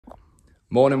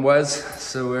Morning, Wes.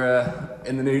 So we're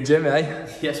in the new gym, eh?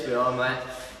 Yes, we are, mate.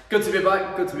 Good to be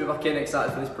back. Good to be back in.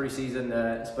 Excited for this pre-season,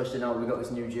 especially now we've got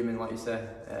this new gym in, like you say.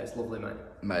 It's lovely, mate.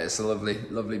 Mate, it's a lovely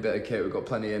bit of kit. We've got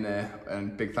plenty in here,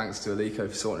 and big thanks to Aliko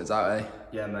for sorting us out, eh?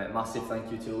 Yeah, mate. Massive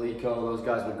thank you to Aliko. Those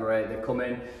guys were great. They've come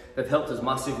in. They've helped us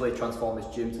massively transform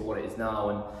this gym to what it is now,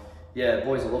 and yeah,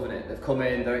 boys are loving it. They've come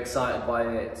in. They're excited by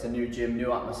it. It's a new gym,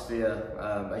 new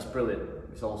atmosphere. It's brilliant.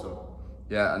 It's awesome.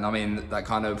 Yeah, and I mean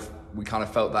we kind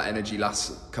of felt that energy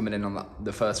coming in on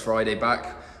the first Friday back,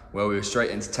 where we were straight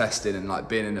into testing, and like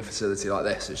being in a facility like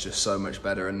this is just so much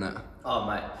better, isn't it? Oh,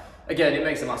 mate. Again, it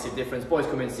makes a massive difference. Boys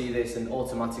come in, see this, and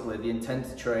automatically the intent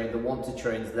to train, the want to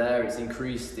train is there. It's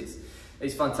increased.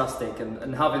 It's fantastic,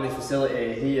 and having the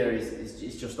facility here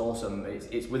is just awesome.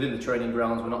 It's within the training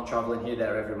grounds. We're not travelling here,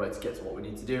 there, everywhere to get to what we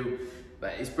need to do.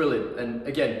 But it's brilliant. And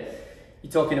again,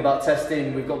 you're talking about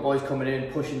testing. We've got boys coming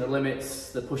in, pushing the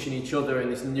limits. They're pushing each other in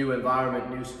this new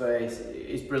environment, new space.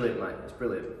 It's brilliant, mate. It's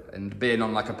brilliant. And being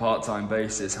on like a part-time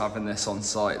basis, having this on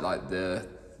site, like the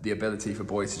ability for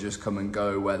boys to just come and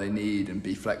go where they need and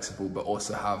be flexible, but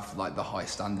also have like the high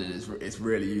standard is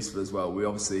really useful as well. We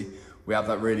have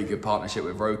that really good partnership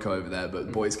with Roco over there, but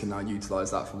the boys can now utilise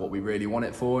that for what we really want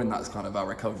it for, and that's kind of our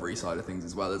recovery side of things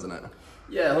as well, isn't it?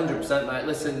 Yeah, 100%, mate.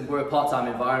 Listen, we're a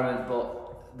part-time environment, but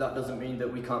that doesn't mean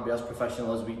that we can't be as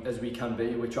professional as we can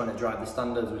be. We're trying to drive the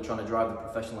standards, we're trying to drive the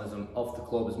professionalism of the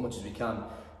club as much as we can.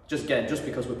 Just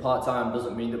because we're part-time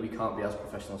doesn't mean that we can't be as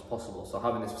professional as possible. So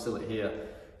having this facility here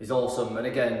is awesome. And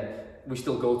again, we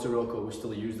still go to Roco, we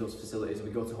still use those facilities.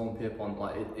 We go to Home Pierpont,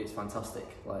 like it's fantastic.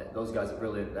 Like those guys are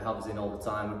brilliant. They have us in all the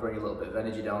time. We bring a little bit of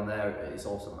energy down there. It's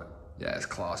awesome, mate. Yeah, it's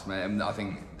class, mate. And I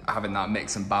think having that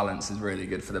mix and balance is really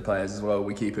good for the players as well.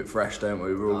 We keep it fresh, don't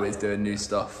we? We're always doing new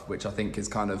stuff, which I think is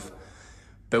kind of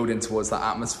building towards that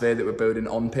atmosphere that we're building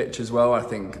on pitch as well. I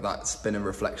think that's been a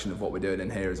reflection of what we're doing in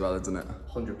here as well, isn't it?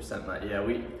 100%, mate.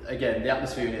 Yeah, again, the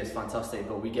atmosphere in here is fantastic,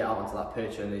 but we get out onto that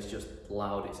pitch and it's just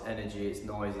loud, it's energy, it's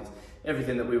noise, it's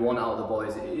everything that we want out of the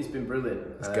boys. It's been brilliant.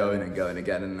 It's going and going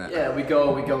again, isn't it? Yeah, we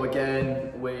go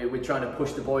again. We're trying to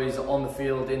push the boys on the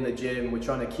field, in the gym. We're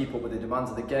trying to keep up with the demands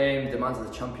of the game, demands of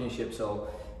the championship. So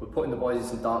we're putting the boys in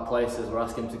some dark places. We're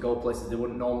asking them to go places they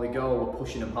wouldn't normally go. We're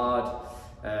pushing them hard.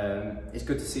 It's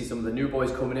good to see some of the new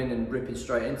boys coming in and ripping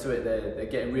straight into it. They're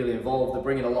getting really involved. They're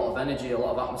bringing a lot of energy, a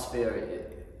lot of atmosphere.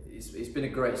 It's been a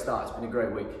great start. It's been a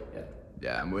great week.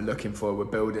 Yeah, and we're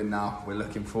building now. We're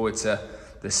looking forward to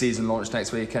the season launch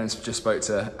next weekend. Just spoke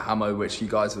to Hamo, which you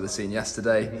guys would have seen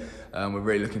yesterday. We're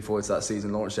really looking forward to that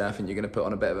season launch there. I think you're going to put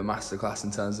on a bit of a masterclass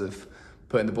in terms of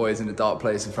putting the boys in a dark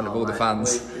place in front of all the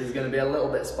fans. There's going to be a little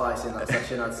bit spicy in that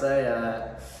session, I'd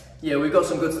say. Yeah, we've got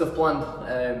some good stuff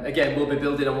planned. Again, we'll be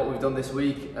building on what we've done this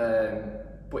week.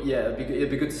 But yeah,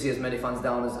 it'd be good to see as many fans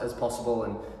down as possible,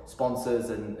 and sponsors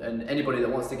and anybody that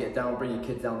wants to get down, bring your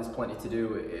kids down. There's plenty to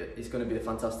do. It's going to be a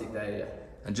fantastic day. Yeah.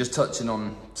 And just touching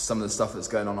on some of the stuff that's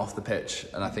going on off the pitch,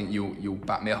 and I think you'll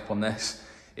back me up on this,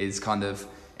 is kind of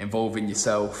involving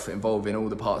yourself, involving all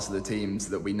the parts of the teams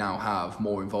that we now have,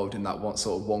 more involved in that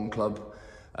one club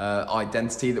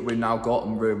identity that we've now got,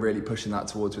 and we're really pushing that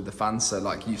towards with the fans. So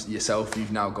like yourself,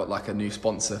 you've now got like a new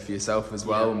sponsor for yourself as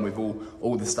well, and we've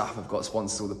all the staff have got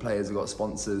sponsors, all the players have got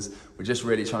sponsors. We're just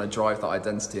really trying to drive that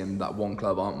identity in that one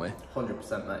club, aren't we?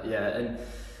 100%, mate. Yeah, and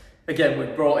again,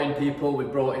 we've brought in people,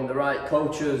 we've brought in the right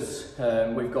coaches.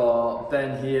 We've got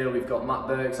Ben here, we've got Matt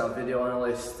Burks, our video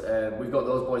analyst. We've got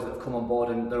those boys that have come on board,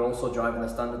 and they're also driving the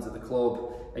standards of the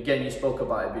club. Again, you spoke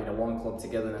about it being a one club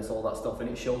togetherness, all that stuff, and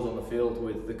it shows on the field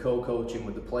with the co-coaching,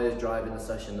 with the players driving the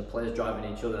session, the players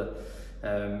driving each other.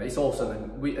 It's awesome,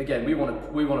 and we want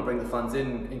to bring the fans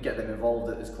in and get them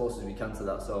involved as close as we can to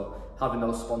that. So having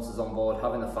those sponsors on board,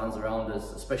 having the fans around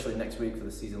us, especially next week for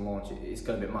the season launch, it's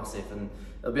going to be massive, and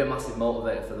it'll be a massive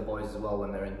motivator for the boys as well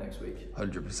when they're in next week.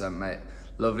 100%, mate.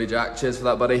 Lovely, Jack. Cheers for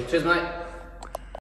that, buddy. Cheers, mate.